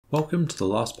Welcome to the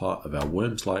last part of our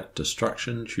Worms-like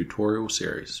destruction tutorial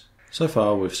series. So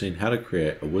far we've seen how to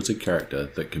create a wizard character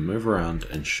that can move around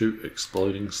and shoot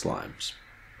exploding slimes.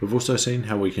 We've also seen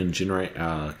how we can generate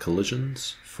our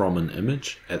collisions from an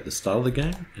image at the start of the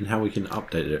game and how we can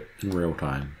update it in real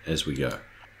time as we go.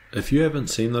 If you haven't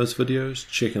seen those videos,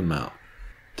 check them out.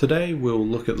 Today we'll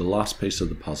look at the last piece of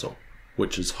the puzzle,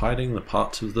 which is hiding the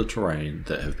parts of the terrain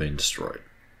that have been destroyed.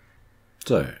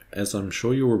 So, as I'm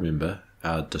sure you'll remember,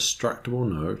 our destructible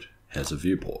node has a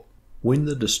viewport. When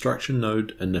the destruction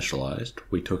node initialized,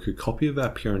 we took a copy of our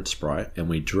parent sprite and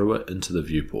we drew it into the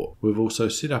viewport. We've also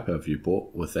set up our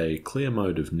viewport with a clear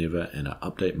mode of never and an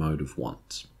update mode of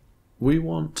once. We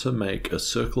want to make a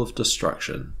circle of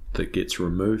destruction that gets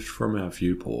removed from our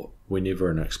viewport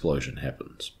whenever an explosion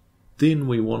happens. Then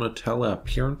we want to tell our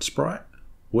parent sprite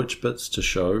which bits to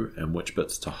show and which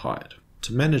bits to hide.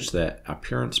 To manage that, our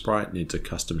parent sprite needs a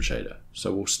custom shader,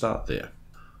 so we'll start there.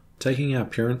 Taking our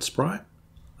parent sprite,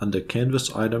 under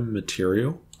canvas item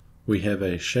material, we have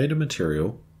a shader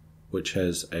material which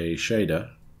has a shader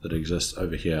that exists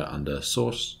over here under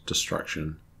source,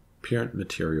 destruction, parent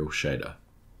material shader.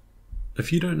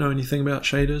 If you don't know anything about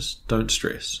shaders, don't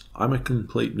stress. I'm a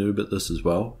complete noob at this as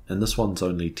well, and this one's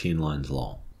only 10 lines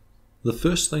long. The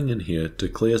first thing in here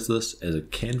declares this as a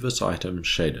canvas item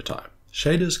shader type.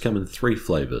 Shaders come in three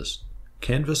flavors: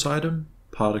 canvas item,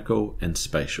 particle, and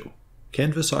spatial.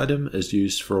 Canvas item is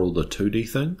used for all the 2D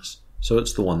things, so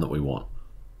it's the one that we want.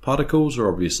 Particles are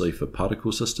obviously for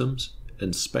particle systems,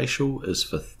 and spatial is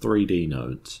for 3D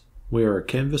nodes. We are a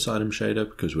canvas item shader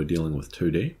because we're dealing with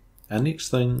 2D. Our next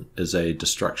thing is a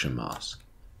destruction mask.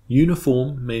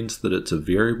 Uniform means that it's a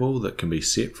variable that can be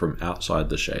set from outside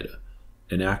the shader.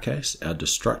 In our case, our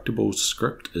destructible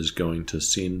script is going to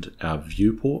send our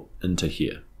viewport into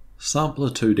here. Sampler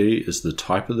 2D is the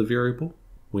type of the variable.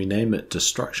 We name it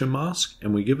destruction mask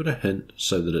and we give it a hint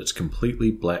so that it's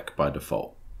completely black by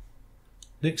default.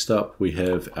 Next up we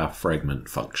have our fragment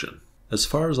function. As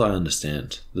far as I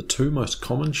understand, the two most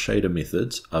common shader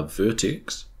methods are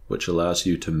vertex, which allows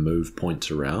you to move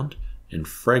points around, and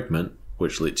fragment,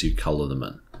 which lets you color them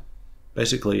in.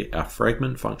 Basically, our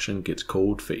fragment function gets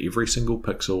called for every single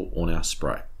pixel on our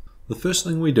sprite. The first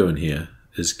thing we do in here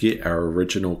is get our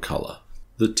original color.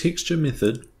 The texture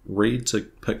method reads a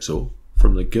pixel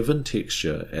from the given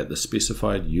texture at the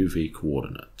specified UV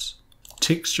coordinates.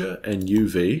 Texture and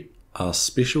UV are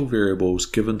special variables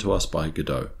given to us by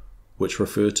Godot, which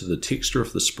refer to the texture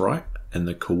of the sprite and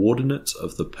the coordinates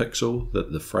of the pixel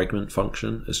that the fragment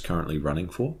function is currently running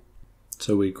for.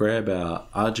 So we grab our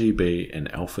RGB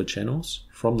and alpha channels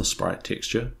from the sprite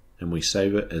texture and we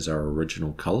save it as our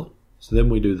original color. So then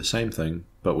we do the same thing,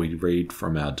 but we read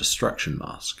from our destruction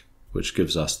mask, which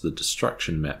gives us the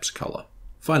destruction map's color.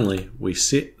 Finally, we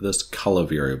set this color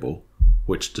variable,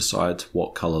 which decides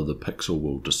what color the pixel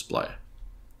will display.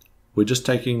 We're just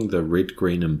taking the red,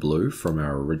 green, and blue from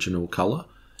our original color,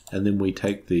 and then we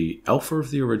take the alpha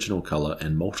of the original color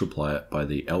and multiply it by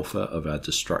the alpha of our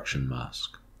destruction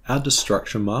mask. Our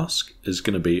destruction mask is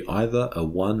going to be either a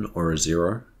 1 or a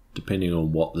 0, depending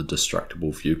on what the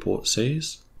destructible viewport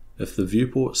sees. If the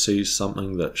viewport sees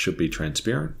something that should be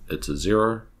transparent, it's a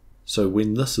 0. So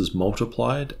when this is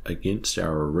multiplied against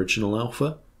our original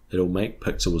alpha, it'll make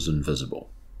pixels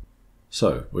invisible.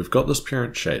 So we've got this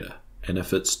parent shader, and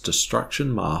if its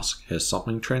destruction mask has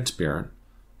something transparent,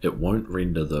 it won't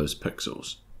render those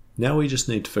pixels. Now we just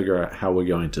need to figure out how we're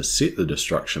going to set the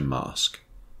destruction mask.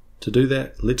 To do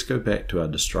that, let's go back to our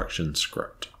destruction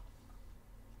script.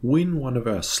 When one of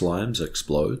our slimes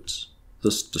explodes,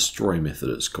 this destroy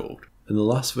method is called. In the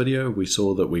last video, we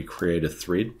saw that we create a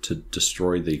thread to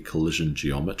destroy the collision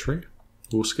geometry.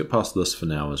 We'll skip past this for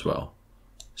now as well.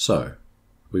 So,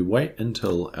 we wait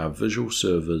until our visual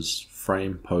server's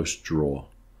frame post draw,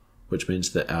 which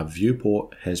means that our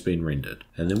viewport has been rendered,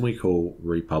 and then we call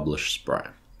republish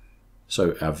sprite.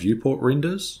 So our viewport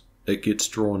renders, it gets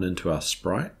drawn into our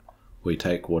sprite. We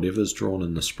take whatever's drawn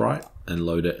in the sprite and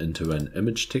load it into an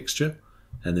image texture,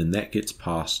 and then that gets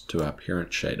passed to our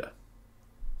parent shader.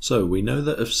 So we know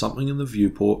that if something in the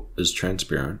viewport is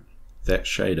transparent, that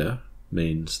shader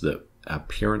means that our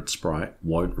parent sprite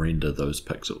won't render those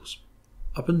pixels.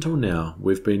 Up until now,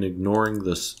 we've been ignoring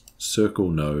this circle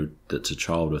node that's a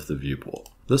child of the viewport.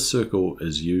 This circle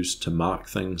is used to mark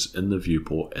things in the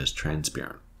viewport as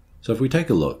transparent. So if we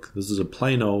take a look, this is a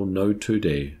plain old Node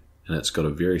 2D, and it's got a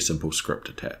very simple script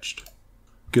attached.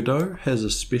 Godot has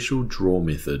a special draw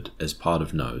method as part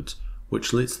of nodes,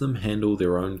 which lets them handle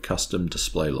their own custom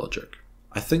display logic.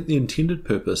 I think the intended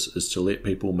purpose is to let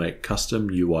people make custom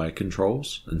UI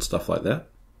controls and stuff like that.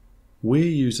 We're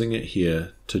using it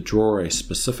here to draw a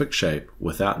specific shape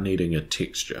without needing a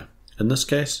texture. In this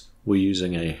case, we're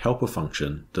using a helper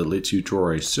function that lets you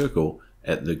draw a circle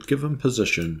at the given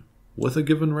position with a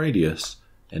given radius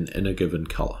and in a given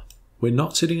color. We're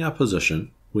not setting our position,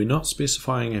 we're not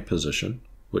specifying a position,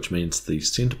 which means the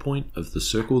center point of the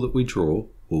circle that we draw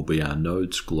will be our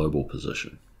node's global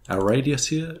position. Our radius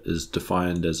here is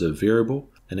defined as a variable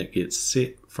and it gets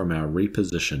set from our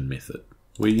reposition method.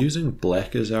 We're using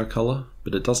black as our color,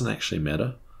 but it doesn't actually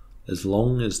matter as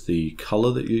long as the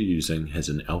color that you're using has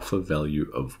an alpha value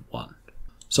of 1.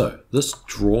 So this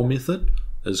draw method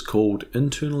is called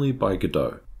internally by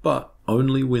Godot, but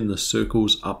only when the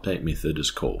circle's update method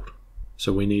is called.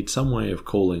 So we need some way of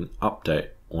calling update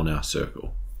on our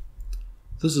circle.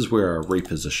 This is where our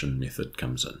reposition method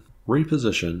comes in.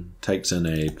 Reposition takes in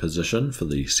a position for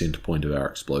the center point of our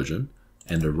explosion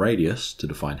and a radius to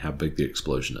define how big the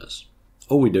explosion is.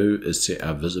 All we do is set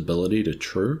our visibility to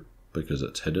true because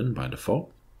it's hidden by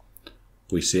default.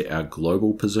 We set our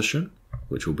global position,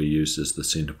 which will be used as the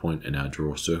center point in our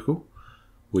draw circle.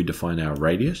 We define our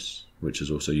radius, which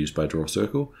is also used by draw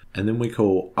circle, and then we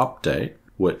call update,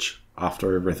 which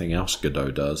after everything else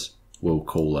Godot does, we'll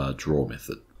call our draw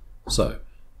method. So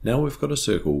now we've got a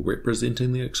circle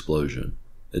representing the explosion.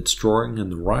 It's drawing in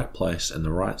the right place and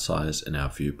the right size in our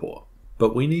viewport.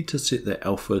 But we need to set the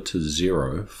alpha to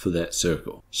 0 for that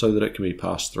circle so that it can be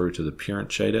passed through to the parent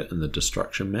shader in the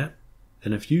destruction map.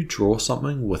 And if you draw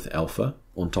something with alpha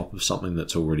on top of something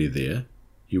that's already there,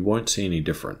 you won't see any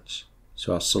difference.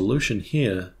 So our solution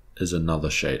here is another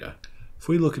shader. If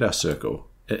we look at our circle,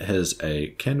 it has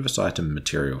a canvas item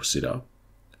material setup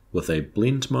with a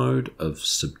blend mode of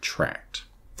subtract.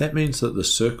 That means that the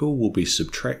circle will be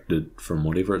subtracted from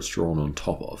whatever it's drawn on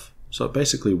top of. So it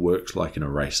basically works like an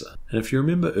eraser. And if you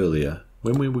remember earlier,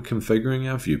 when we were configuring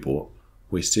our viewport,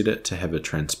 we set it to have a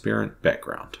transparent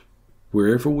background.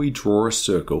 Wherever we draw a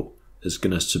circle is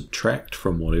going to subtract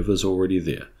from whatever's already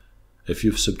there. If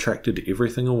you've subtracted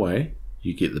everything away,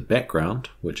 you get the background,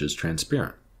 which is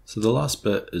transparent. So the last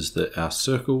bit is that our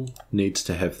circle needs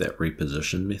to have that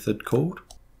reposition method called.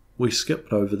 We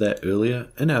skipped over that earlier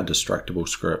in our destructible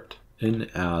script. In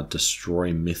our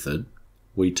destroy method,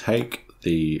 we take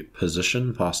the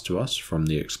position passed to us from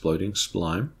the exploding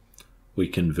spline, we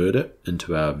convert it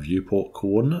into our viewport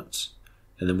coordinates,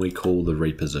 and then we call the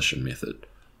reposition method.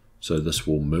 So this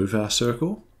will move our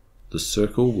circle, the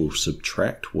circle will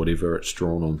subtract whatever it's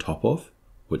drawn on top of,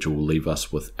 which will leave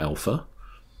us with alpha.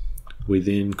 We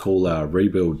then call our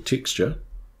rebuild texture,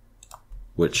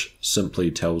 which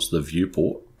simply tells the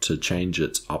viewport to change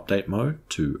its update mode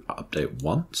to update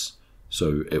once,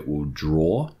 so it will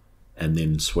draw and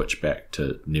then switch back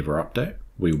to never update.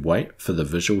 We wait for the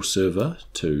visual server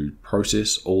to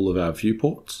process all of our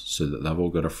viewports so that they've all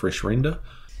got a fresh render,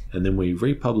 and then we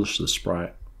republish the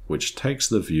sprite, which takes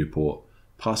the viewport,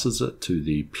 passes it to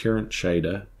the parent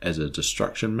shader as a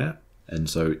destruction map, and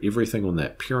so everything on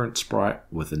that parent sprite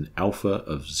with an alpha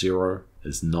of 0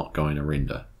 is not going to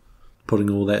render. Putting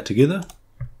all that together,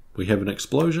 we have an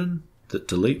explosion that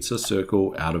deletes a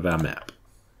circle out of our map.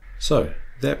 So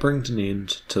that brings an end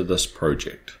to this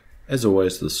project. As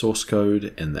always, the source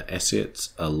code and the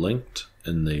assets are linked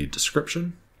in the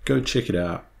description. Go check it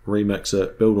out, remix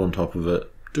it, build on top of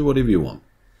it, do whatever you want.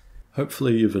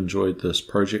 Hopefully you've enjoyed this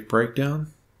project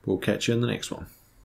breakdown. We'll catch you in the next one.